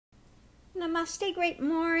Namaste, great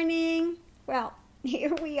morning. Well,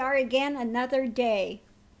 here we are again, another day.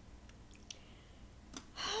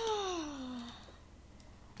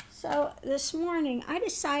 So this morning I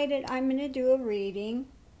decided I'm going to do a reading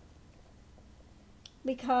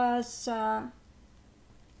because,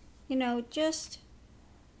 just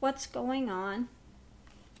what's going on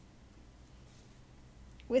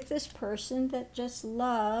with this person that just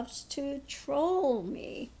loves to troll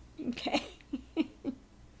me, okay?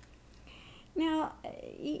 Now,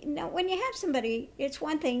 when you have somebody, it's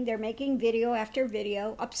one thing, they're making video after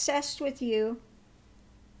video, obsessed with you,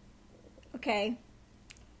 okay?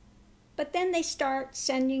 But then they start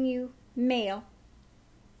sending you mail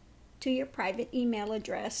to your private email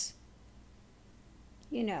address,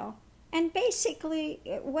 and basically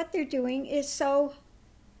what they're doing is so,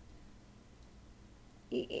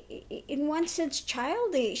 in one sense,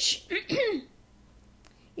 childish.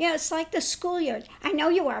 Yeah, it's like the schoolyard. I know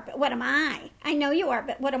you are, but what am I? I know you are,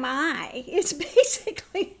 but what am I? It's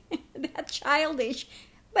basically that childish,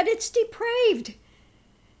 but it's depraved.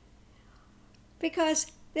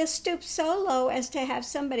 Because they'll stoop so low as to have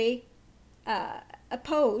somebody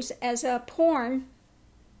pose as a porn,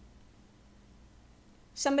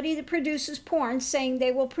 somebody that produces porn, saying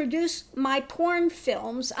they will produce my porn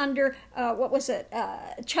films under,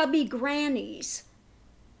 chubby grannies.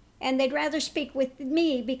 And they'd rather speak with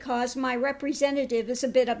me because my representative is a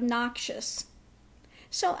bit obnoxious.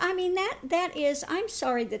 So, that is, I'm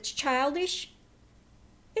sorry, that's childish.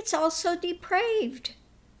 It's also depraved.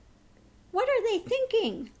 What are they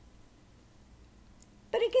thinking?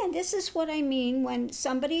 But again, this is what I mean when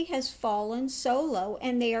somebody has fallen so low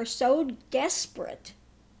and they are so desperate,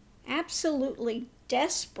 absolutely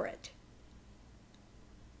desperate,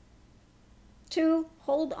 to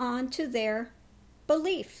hold on to their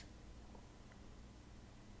belief.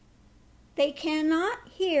 They cannot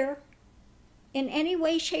hear in any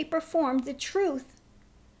way, shape, or form the truth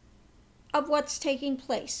of what's taking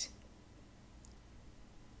place.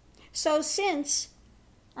 So since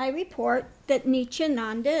I report that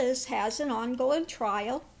Nithyananda has an ongoing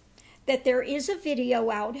trial, that there is a video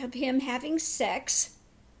out of him having sex,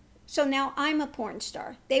 so now I'm a porn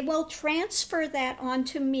star. They will transfer that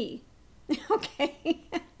onto me, okay?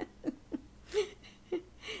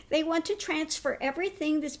 They want to transfer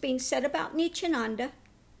everything that's being said about Nithyananda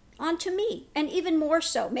onto me, and even more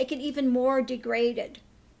so, make it even more degraded,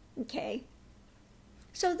 okay?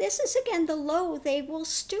 So this is, again, the low they will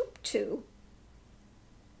stoop to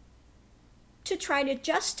try to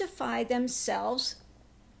justify themselves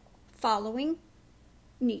following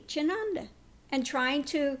Nithyananda and trying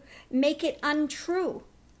to make it untrue.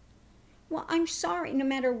 Well, I'm sorry, no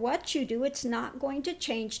matter what you do, it's not going to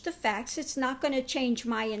change the facts. It's not going to change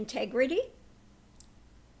my integrity.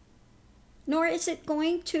 Nor is it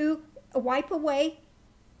going to wipe away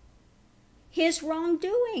his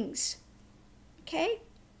wrongdoings. Okay?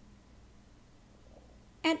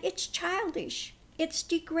 And it's childish. It's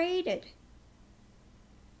degraded.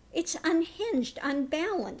 It's unhinged,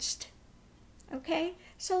 unbalanced. Okay?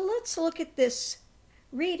 So let's look at this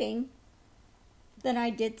reading that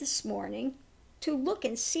I did this morning to look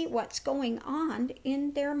and see what's going on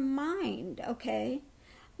in their mind, okay?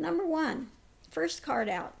 Number one, first card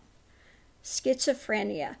out,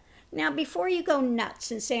 schizophrenia. Now, before you go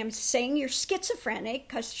nuts and say I'm saying you're schizophrenic,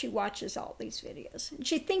 because she watches all these videos. And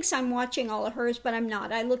she thinks I'm watching all of hers, but I'm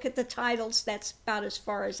not. I look at the titles. That's about as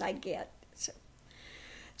far as I get. So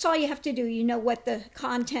that's all you have to do. You know what the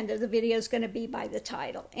content of the video is going to be by the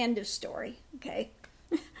title. End of story, okay?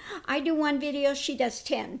 I do one video, she does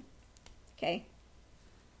 10, okay?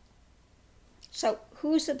 So,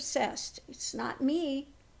 who's obsessed? It's not me.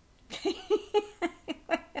 I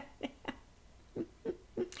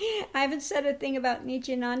haven't said a thing about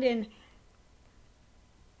Nithyananda in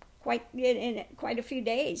quite a few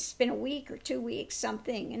days. It's been a week or 2 weeks,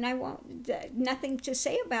 something, and I won't, nothing to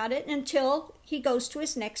say about it until he goes to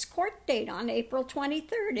his next court date on April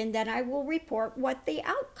 23rd, and then I will report what the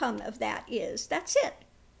outcome of that is. That's it.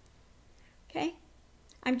 Okay?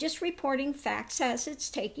 I'm just reporting facts as it's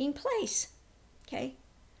taking place. Okay?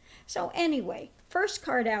 So anyway, first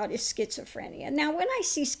card out is schizophrenia. Now, when I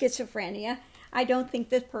see schizophrenia, I don't think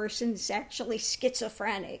the person's actually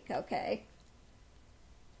schizophrenic, okay?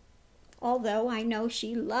 Although I know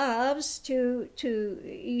she loves to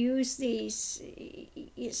use these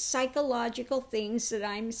psychological things that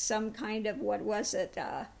I'm some kind of,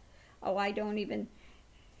 I don't even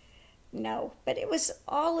know. But it was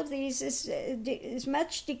all of these as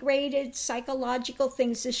much degraded psychological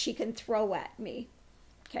things as she can throw at me.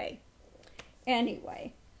 Okay.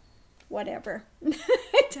 Anyway, whatever.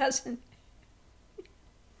 It doesn't.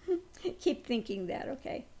 keep thinking that,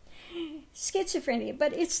 okay? Schizophrenia,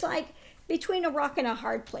 but it's like between a rock and a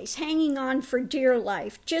hard place, hanging on for dear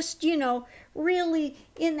life, just, really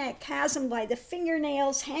in that chasm by the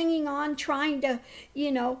fingernails, hanging on, trying to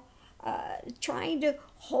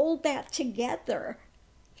hold that together,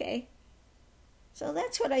 okay? So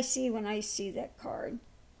that's what I see when I see that card.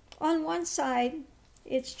 On one side,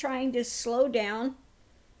 it's trying to slow down.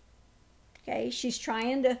 Okay, she's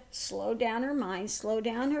trying to slow down her mind, slow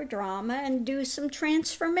down her drama, and do some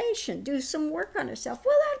transformation, do some work on herself.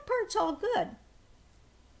 Well, that part's all good.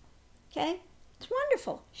 Okay, it's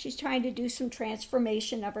wonderful. She's trying to do some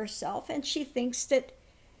transformation of herself, and she thinks that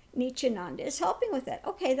Nithyananda is helping with that.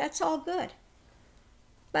 Okay, that's all good.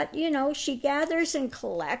 But, she gathers and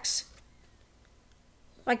collects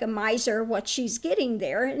like a miser what she's getting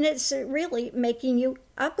there, and it's really making you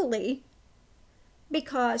ugly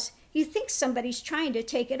because you think somebody's trying to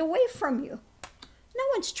take it away from you. No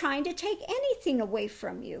one's trying to take anything away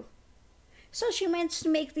from you. So she wants to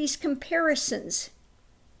make these comparisons,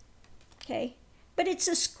 okay? But it's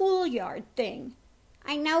a schoolyard thing.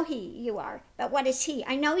 I know you are, but what is he?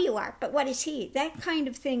 I know you are, but what is he? That kind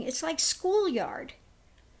of thing. It's like schoolyard,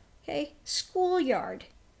 okay? Schoolyard,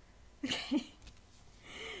 okay?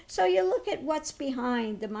 So you look at what's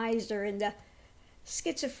behind the miser and the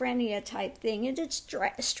schizophrenia type thing, and it's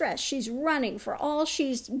stress. She's running for all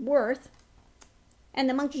she's worth, and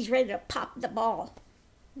the monkey's ready to pop the ball.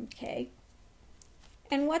 Okay?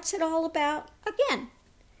 And what's it all about? Again,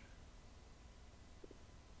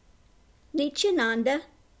 Nithyananda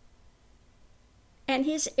and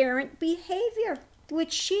his errant behavior,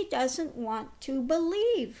 which she doesn't want to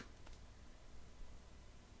believe.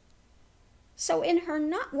 So in her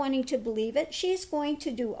not wanting to believe it, she's going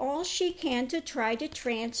to do all she can to try to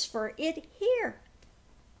transfer it here.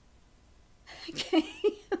 Okay?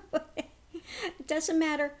 It doesn't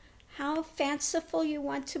matter how fanciful you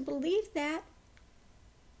want to believe that.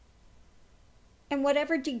 And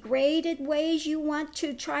whatever degraded ways you want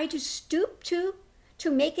to try to stoop to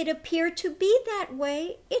make it appear to be that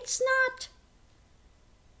way, it's not.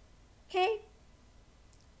 Okay?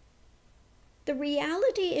 The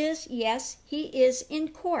reality is, yes, he is in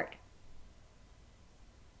court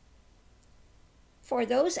for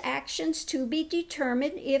those actions to be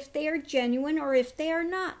determined if they are genuine or if they are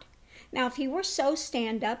not. Now, if he were so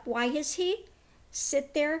stand up, why has he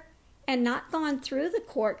sit there and not gone through the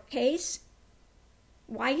court case?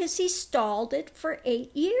 Why has he stalled it for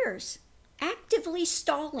 8 years? Actively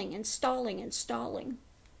stalling and stalling and stalling.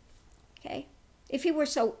 Okay? If he were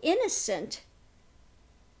so innocent,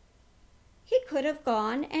 he could have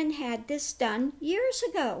gone and had this done years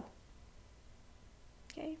ago.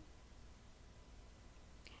 Okay.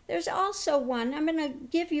 There's also one, I'm going to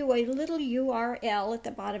give you a little URL at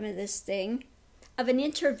the bottom of this thing, of an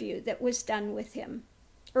interview that was done with him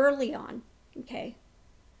early on, okay,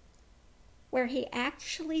 where he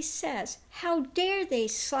actually says, how dare they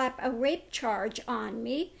slap a rape charge on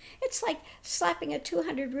me? It's like slapping a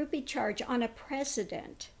 200 rupee charge on a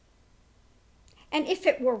president. And if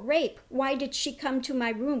it were rape, why did she come to my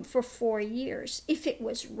room for 4 years? If it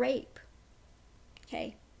was rape.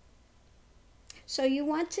 Okay. So you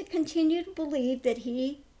want to continue to believe that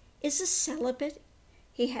he is a celibate.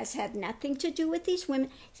 He has had nothing to do with these women.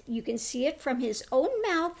 You can see it from his own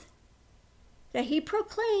mouth that he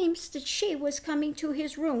proclaims that she was coming to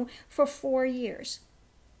his room for 4 years.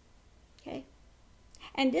 Okay.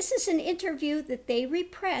 And this is an interview that they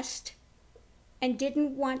repressed and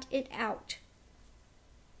didn't want it out.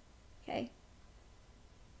 Okay.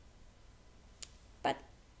 But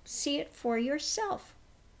see it for yourself.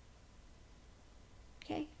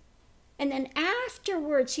 Okay. And then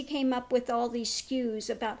afterwards he came up with all these skews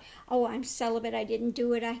about, oh, I'm celibate, I didn't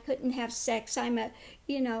do it, I couldn't have sex, I'm a,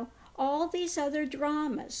 all these other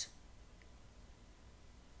dramas.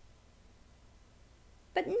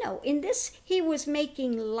 But no, in this he was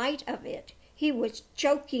making light of it. He was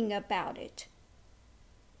joking about it.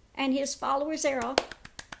 And his followers, they're all,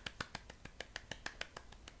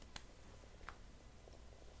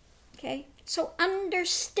 okay? So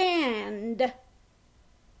understand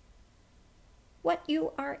what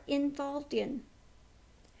you are involved in.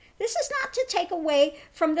 This is not to take away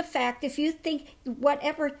from the fact if you think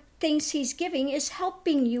whatever things he's giving is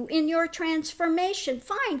helping you in your transformation.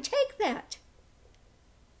 Fine, take that.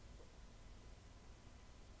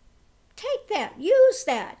 Take that, use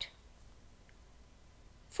that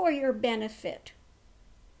for your benefit.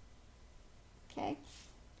 Okay?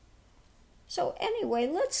 So anyway,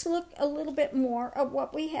 let's look a little bit more at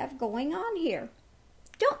what we have going on here.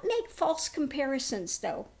 Don't make false comparisons,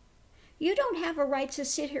 though. You don't have a right to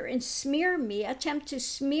sit here and smear me, attempt to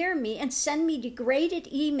smear me, and send me degraded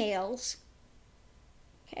emails.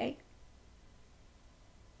 Okay?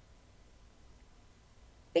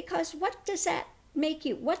 Because what does that make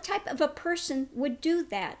you? What type of a person would do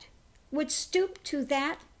that? Would stoop to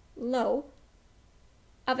that low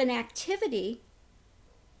of an activity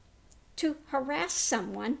to harass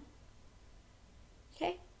someone?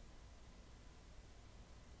 Okay?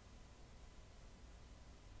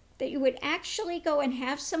 That you would actually go and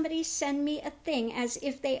have somebody send me a thing as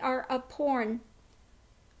if they are a porn.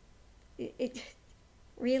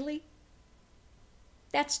 Really?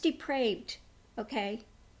 That's depraved, okay?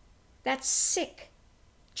 That's sick,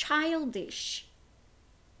 childish,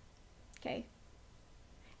 okay?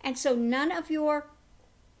 And so none of your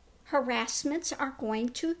harassments are going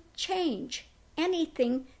to change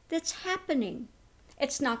anything that's happening.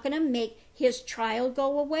 It's not going to make his trial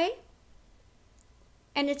go away.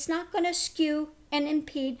 And it's not going to skew and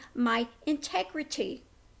impede my integrity.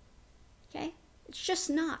 Okay? It's just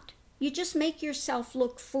not. You just make yourself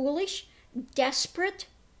look foolish, desperate,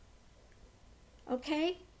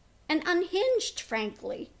 okay? And unhinged,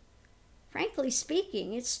 frankly. Frankly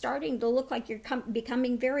speaking, it's starting to look like you're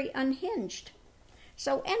becoming very unhinged.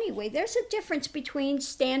 So anyway, there's a difference between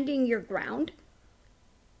standing your ground,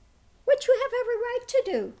 which you have every right to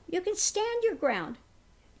do. You can stand your ground.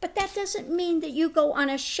 But that doesn't mean that you go on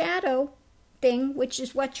a shadow thing, which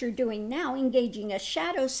is what you're doing now, engaging a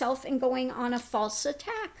shadow self and going on a false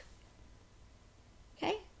attack.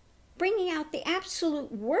 Okay? Bringing out the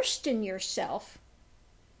absolute worst in yourself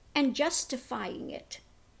and justifying it.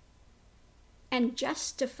 And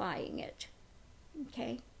justifying it.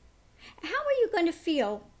 Okay? How are you going to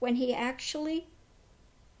feel when he actually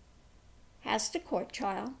has the court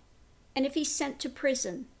trial, and if he's sent to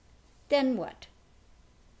prison? Then what?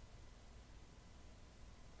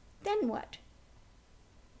 Then what?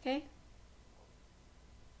 Okay?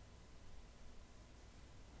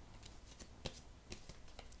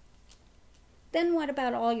 Then what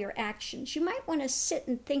about all your actions? You might want to sit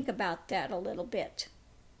and think about that a little bit.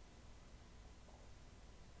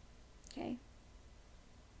 Okay?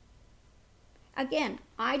 Again,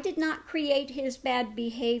 I did not create his bad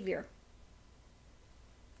behavior.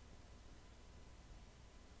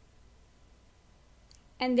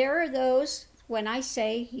 And there are those, when I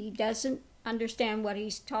say he doesn't understand what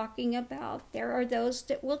he's talking about, there are those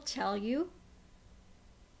that will tell you,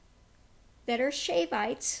 that are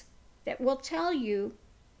Shavites, that will tell you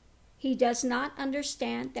he does not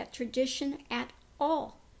understand that tradition at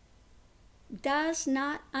all. Does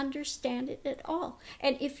not understand it at all.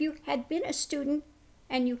 And if you had been a student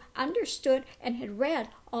and you understood and had read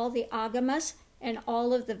all the Agamas and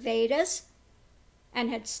all of the Vedas and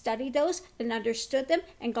had studied those and understood them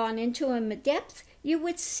and gone into them in depth, you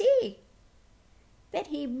would see that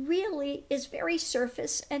he really is very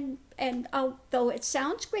surface, and although it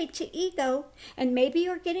sounds great to ego, and maybe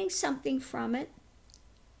you're getting something from it,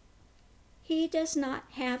 he does not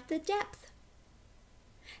have the depth.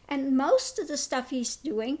 And most of the stuff he's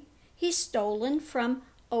doing, he's stolen from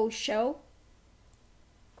Osho,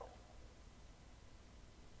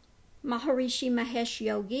 Maharishi Mahesh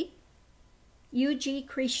Yogi, U.G.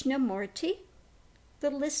 Krishnamurti. The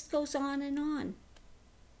list goes on and on.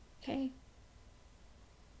 Okay?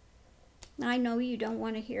 I know you don't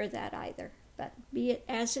want to hear that either, but be it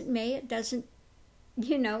as it may, it doesn't,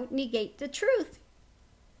 negate the truth.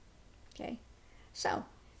 Okay? So,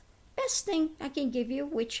 best thing I can give you,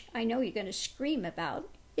 which I know you're going to scream about,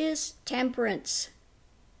 is temperance.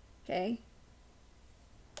 Okay?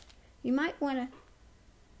 You might want to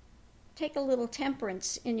take a little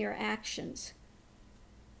temperance in your actions.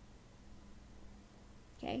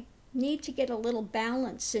 Okay? Need to get a little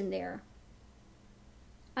balance in there.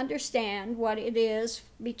 Understand what it is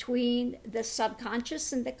between the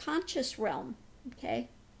subconscious and the conscious realm. Okay?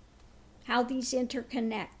 How these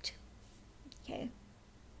interconnect. Okay?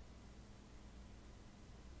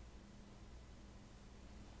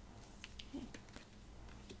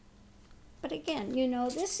 But again,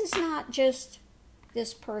 this is not just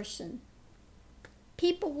this person.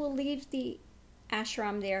 People will leave the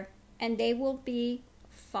ashram there, and they will be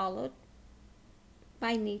followed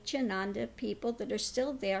by Nithyananda people that are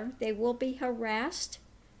still there. They will be harassed,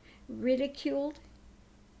 ridiculed.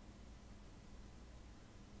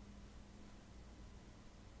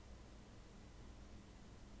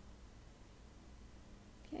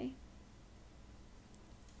 Okay.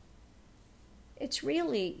 It's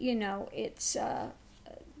really,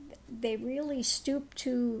 they really stoop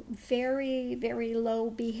to very, very low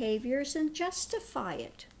behaviors and justify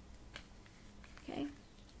it. Okay.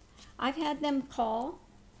 I've had them call,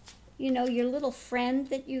 You know, your little friend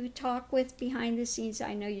that you talk with behind the scenes.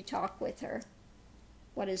 I know you talk with her.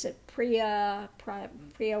 What is it? Priya,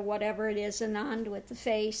 whatever it is, Anand with the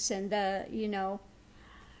face and the, you know.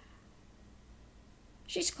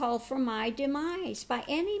 She's called for my demise by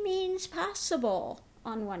any means possible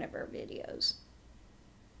on one of her videos.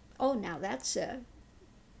 Oh, now that's a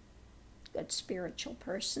good spiritual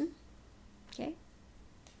person. Okay?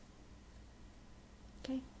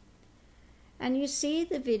 Okay. And you see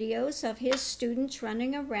the videos of his students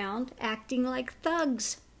running around acting like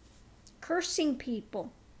thugs, cursing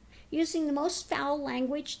people, using the most foul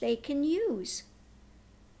language they can use.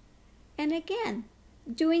 And again,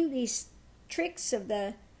 doing these tricks of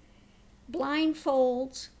the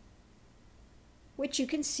blindfolds, which you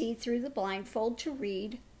can see through the blindfold to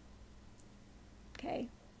read. Okay.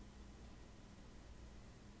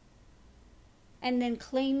 And then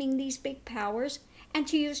claiming these big powers, and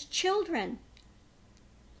to use children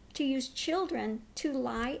to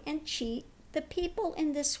lie and cheat the people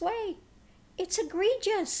in this way. It's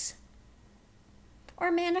egregious.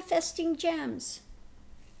 Or manifesting gems.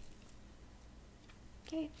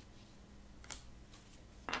 Okay.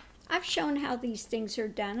 I've shown how these things are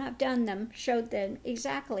done. I've done them, showed them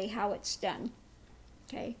exactly how it's done.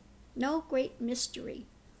 Okay. No great mystery.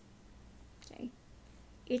 Okay.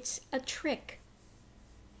 It's a trick.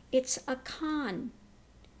 It's a con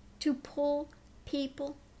to pull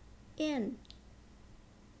people in.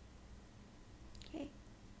 Okay.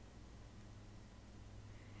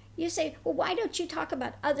 You say, well, why don't you talk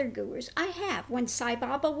about other gurus? I have. When Sai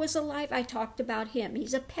Baba was alive, I talked about him.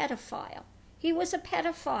 He's a pedophile. He was a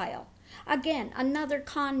pedophile. Again, another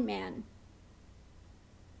con man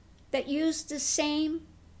that used the same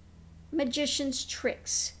magician's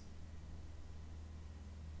tricks.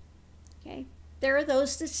 Okay? There are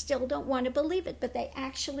those that still don't want to believe it, but they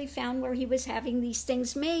actually found where he was having these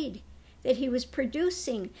things made, that he was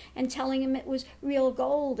producing and telling him it was real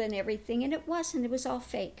gold and everything, and it wasn't. It was all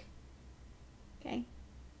fake. Okay?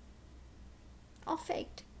 All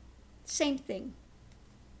faked. Same thing.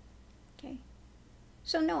 Okay?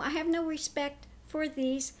 So no, I have no respect for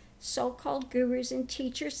these so-called gurus and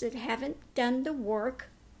teachers that haven't done the work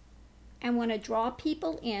and want to draw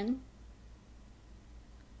people in,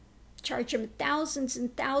 charge them thousands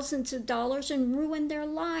and thousands of dollars and ruin their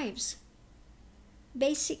lives.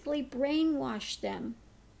 Basically brainwash them.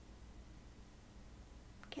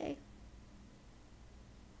 Okay?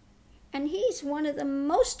 And he's one of the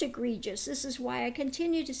most egregious. This is why I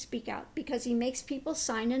continue to speak out, because he makes people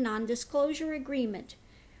sign a non-disclosure agreement,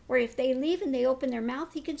 where if they leave and they open their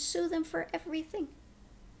mouth, he can sue them for everything.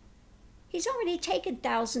 He's already taken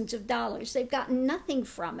thousands of dollars. They've gotten nothing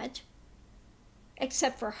from it,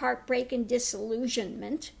 except for heartbreak and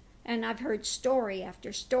disillusionment. And I've heard story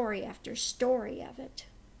after story after story of it.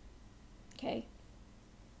 Okay?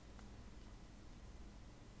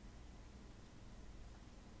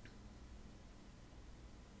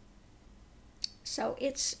 So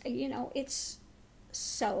it's, you know, it's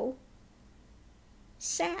so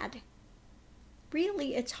sad.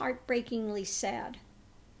 Really, it's heartbreakingly sad.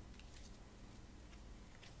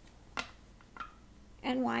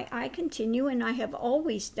 And why I continue, and I have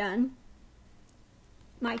always done,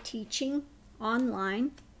 my teaching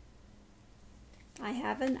online. I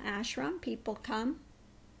have an ashram. People come.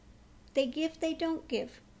 They give, they don't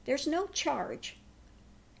give. There's no charge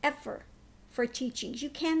ever for teachings. You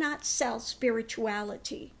cannot sell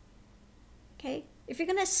spirituality. Okay? If you're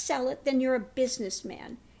going to sell it, then you're a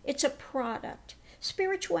businessman. It's a product.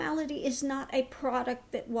 Spirituality is not a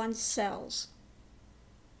product that one sells.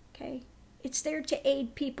 Okay? It's there to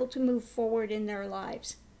aid people to move forward in their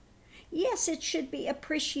lives. Yes, it should be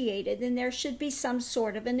appreciated, and there should be some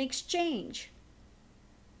sort of an exchange.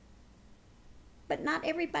 But not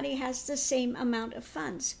everybody has the same amount of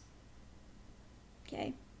funds.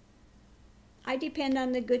 Okay? I depend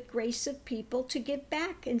on the good grace of people to give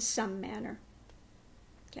back in some manner.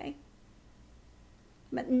 Okay?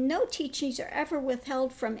 But no teachings are ever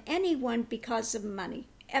withheld from anyone because of money.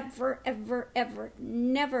 Ever, ever, ever.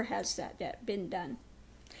 Never has that been done.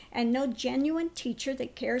 And no genuine teacher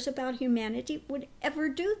that cares about humanity would ever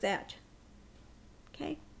do that.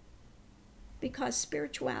 Okay? Because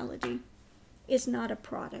spirituality is not a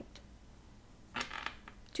product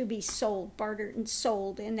to be sold, bartered and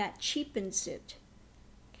sold, and that cheapens it.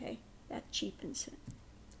 Okay? That cheapens it.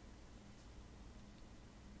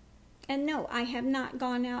 And no, I have not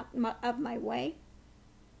gone out of my way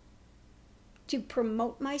to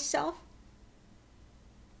promote myself.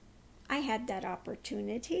 I had that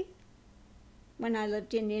opportunity when I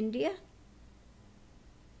lived in India.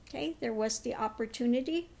 Okay, there was the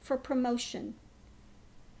opportunity for promotion.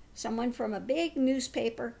 Someone from a big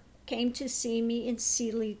newspaper came to see me in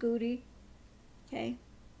Siliguri, okay?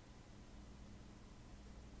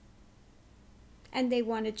 And they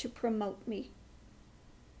wanted to promote me.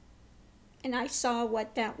 And I saw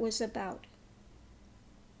what that was about.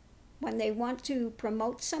 When they want to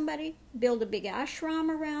promote somebody, build a big ashram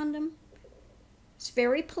around them. It's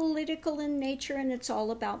very political in nature, and it's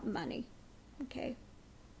all about money, okay?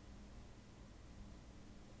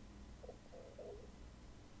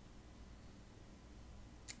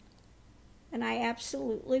 And I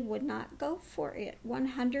absolutely would not go for it,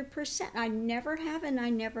 100%. I never have and I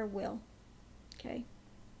never will, okay?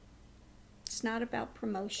 It's not about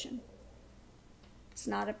promotion. It's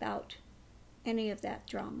not about any of that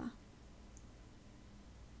drama,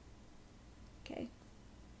 okay?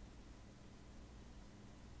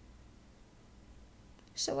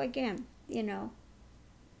 So again, you know,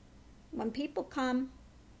 when people come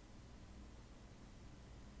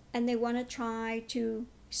and they want to try to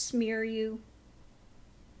smear you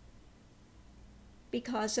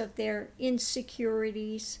because of their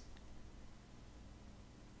insecurities,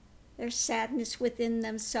 their sadness within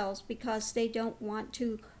themselves, because they don't want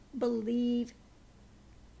to believe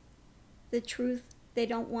the truth, they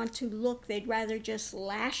don't want to look, they'd rather just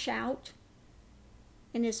lash out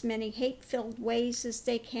in as many hate-filled ways as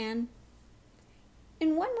they can.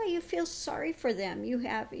 In one way, you feel sorry for them. You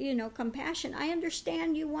have, you know, compassion. I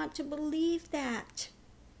understand you want to believe that.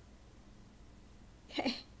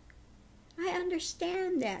 Okay, I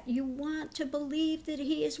understand that. You want to believe that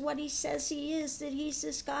he is what he says he is, that he's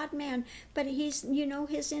this God-man, but he's, you know,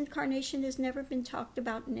 his incarnation has never been talked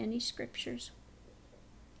about in any scriptures.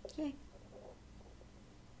 Okay,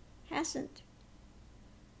 hasn't.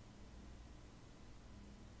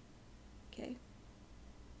 Okay.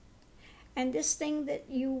 And this thing that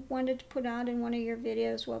you wanted to put out in one of your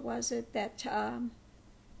videos, what was it? That,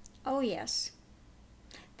 oh yes,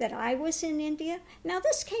 that I was in India. Now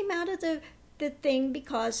this came out of the thing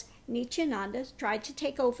because Nithyananda tried to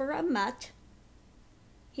take over a mutt.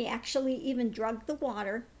 He actually even drugged the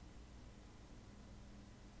water.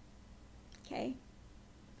 Okay.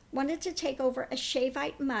 Wanted to take over a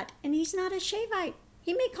Shaivite mutt, and he's not a Shaivite.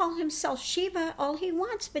 He may call himself Shiva all he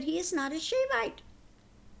wants, but he is not a Shaivite.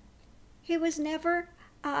 He was never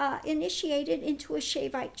initiated into a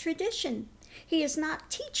Shaivite tradition. He is not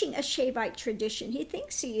teaching a Shaivite tradition. He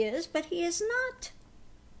thinks he is, but he is not.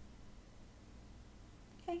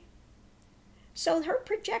 Okay. So her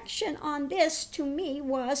projection on this to me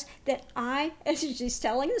was that I, as she's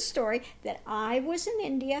telling the story, that I was in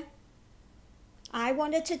India. I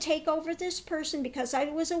wanted to take over this person because I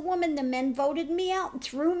was a woman. The men voted me out and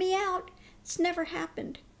threw me out. It's never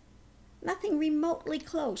happened. Nothing remotely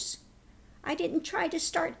close. I didn't try to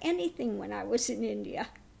start anything when I was in India.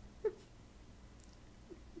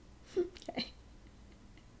 Okay.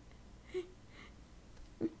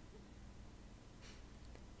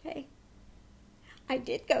 Okay. I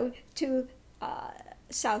did go to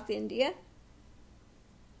South India.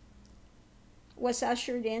 Was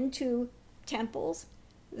ushered into temples.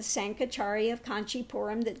 The Sankacharya of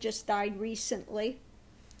Kanchipuram that just died recently.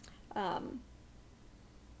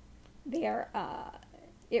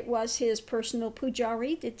 It was his personal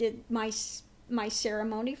pujari that did my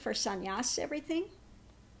ceremony for sannyas, everything.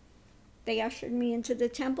 They ushered me into the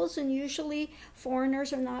temples, and usually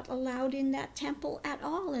foreigners are not allowed in that temple at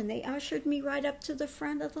all, and they ushered me right up to the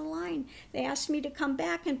front of the line. They asked me to come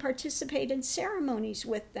back and participate in ceremonies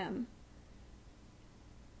with them.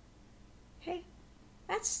 Okay,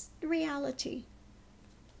 that's the reality.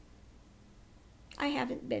 I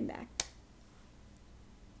haven't been back.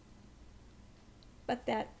 But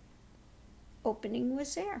that opening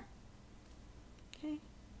was there. Okay.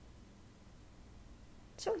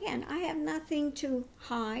 So again, I have nothing to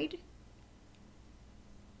hide,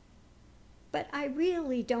 but I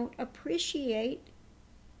really don't appreciate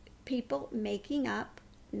people making up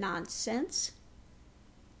nonsense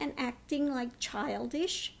and acting like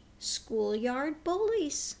childish schoolyard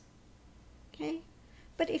bullies. Okay?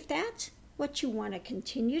 But if that's what you want to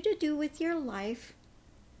continue to do with your life,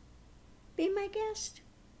 be my guest.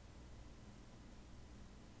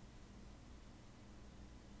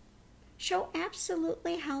 Show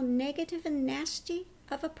absolutely how negative and nasty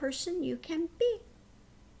of a person you can be.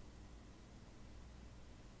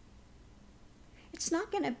 It's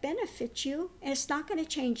not going to benefit you, and it's not going to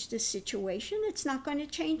change the situation. It's not going to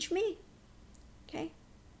change me. Okay?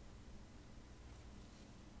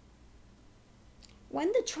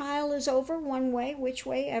 When the trial is over one way, which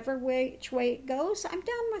way it goes, I'm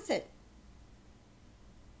done with it.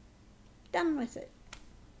 Done with it.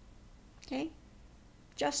 Okay?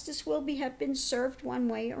 justice will have been served one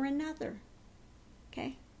way or another.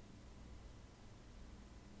 Okay?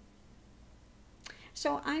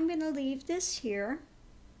 So I'm going to leave this here.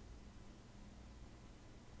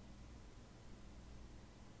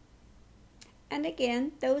 And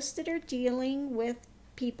again, those that are dealing with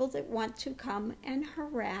people that want to come and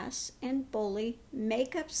harass and bully,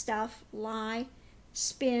 make up stuff, lie,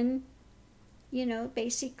 spin, you know,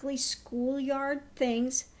 basically schoolyard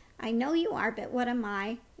things. I know you are, but what am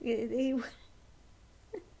I?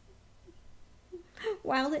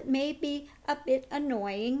 While it may be a bit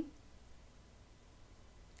annoying,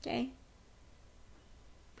 okay?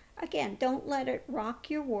 Again, don't let it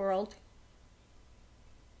rock your world.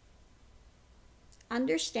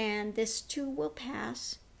 Understand this too will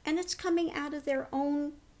pass, and it's coming out of their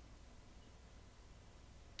own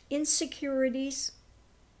insecurities,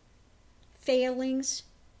 failings,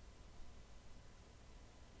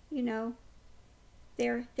 you know,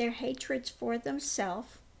 their hatreds for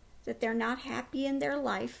themselves, that they're not happy in their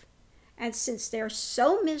life, and since they're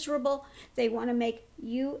so miserable, they want to make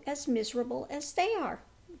you as miserable as they are.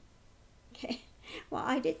 Okay, well,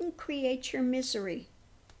 I didn't create your misery.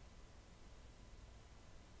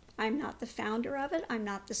 I'm not the founder of it. I'm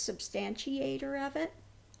not the substantiator of it.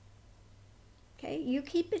 Okay, you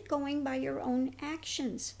keep it going by your own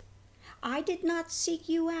actions. I did not seek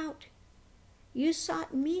you out. You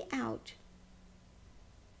sought me out.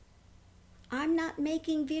 I'm not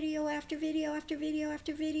making video after video after video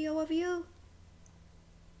after video of you.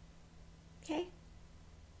 Okay?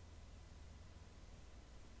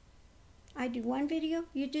 I do one video,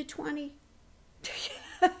 you do 20.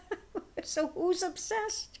 So who's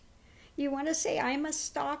obsessed? You want to say I'm a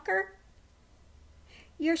stalker?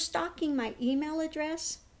 You're stalking my email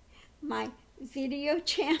address, my video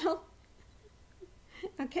channel.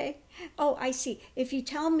 Okay? Oh, I see. If you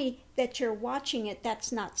tell me that you're watching it,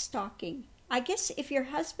 that's not stalking. I guess if your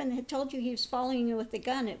husband had told you he was following you with a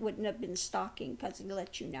gun, it wouldn't have been stalking because he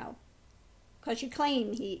let you know. Because you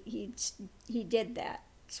claim he did that.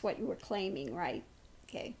 That's what you were claiming, right?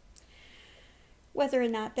 Okay. Whether or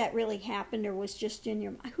not that really happened or was just in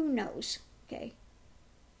your mind, who knows? Okay.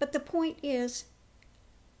 But the point is,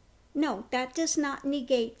 no, that does not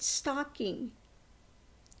negate stalking.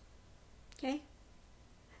 Okay?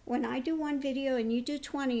 When I do one video and you do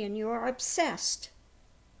 20 and you're obsessed,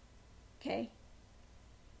 okay,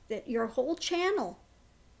 that your whole channel,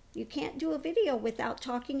 you can't do a video without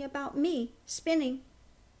talking about me spinning.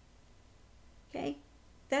 Okay?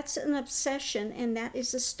 That's an obsession, and that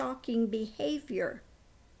is a stalking behavior.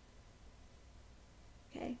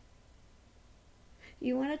 Okay?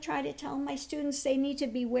 You want to try to tell my students they need to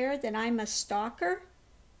beware that I'm a stalker?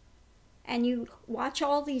 And you watch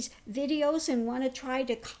all these videos and want to try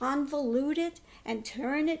to convolute it and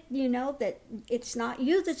turn it, you know, that it's not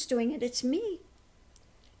you that's doing it, it's me.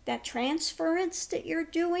 That transference that you're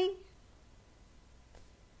doing,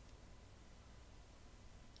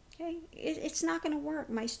 okay, it's not going to work.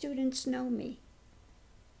 My students know me.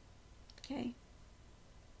 Okay.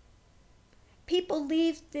 People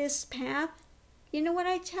leave this path. You know what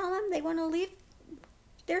I tell them? They want to leave.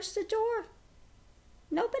 There's the door.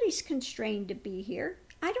 Nobody's constrained to be here.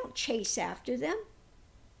 I don't chase after them.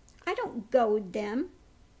 I don't goad them.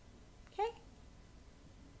 Okay?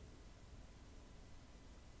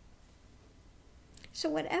 So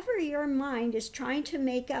whatever your mind is trying to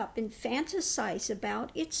make up and fantasize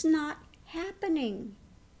about, it's not happening.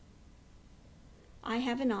 I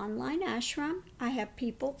have an online ashram. I have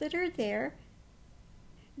people that are there.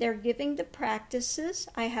 They're giving the practices.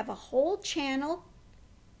 I have a whole channel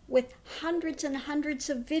with hundreds and hundreds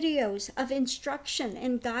of videos of instruction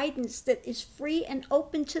and guidance that is free and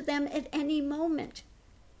open to them at any moment.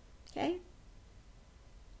 Okay?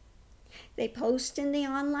 They post in the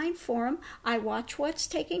online forum. I watch what's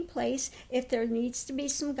taking place. If there needs to be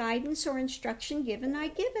some guidance or instruction given, I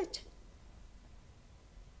give it.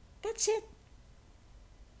 That's it.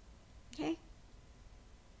 Okay?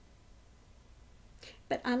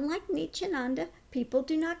 But unlike Nithyananda, people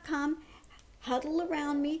do not come huddle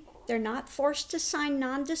around me. They're not forced to sign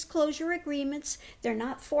non-disclosure agreements. They're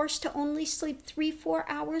not forced to only sleep 3-4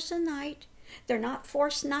 hours a night. They're not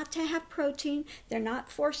forced not to have protein. They're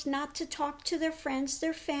not forced not to talk to their friends,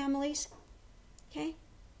 their families. Okay?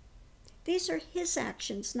 These are his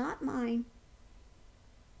actions, not mine.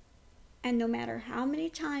 And no matter how many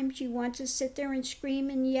times you want to sit there and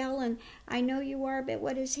scream and yell and I know you are, but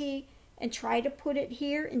what is he? And try to put it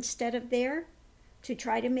here instead of there, to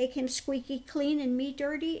try to make him squeaky clean and me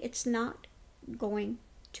dirty, it's not going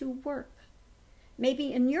to work.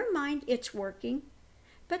 Maybe in your mind it's working,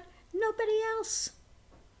 but nobody else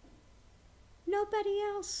Nobody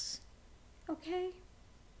else. Okay?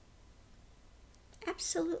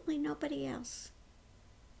 Absolutely nobody else.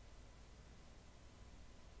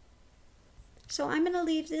 So I'm going to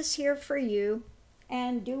leave this here for you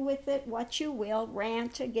and do with it what you will.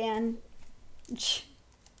 Rant again.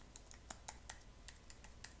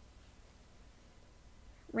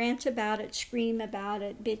 Rant about it, scream about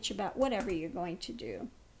it, bitch about whatever you're going to do.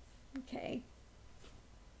 Okay?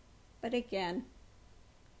 But again,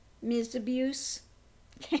 misabuse.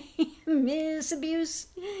 Okay? Misabuse.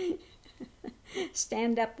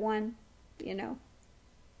 Stand up one, you know.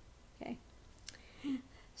 Okay?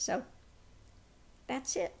 So,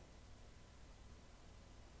 that's it.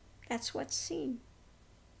 That's what's seen.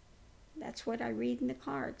 That's what I read in the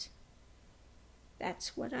cards.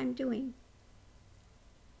 That's what I'm doing.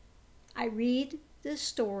 I read the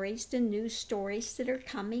stories, the news stories that are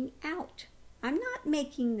coming out. I'm not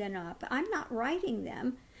making them up. I'm not writing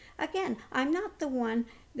them. Again, I'm not the one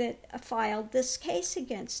that filed this case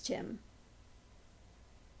against him.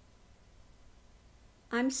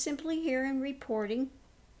 I'm simply here and reporting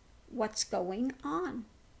what's going on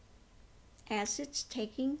as it's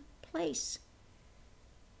taking place.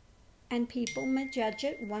 And people may judge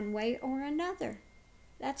it one way or another.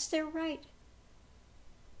 That's their right.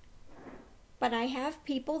 But I have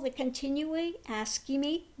people that continually asking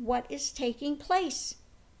me what is taking place.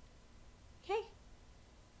 Okay?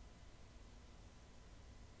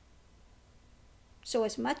 So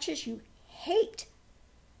as much as you hate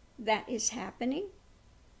that is happening,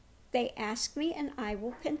 they ask me and I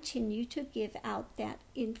will continue to give out that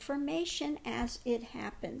information as it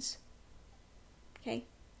happens. Okay?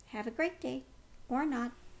 Have a great day. Or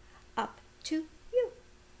not. Up to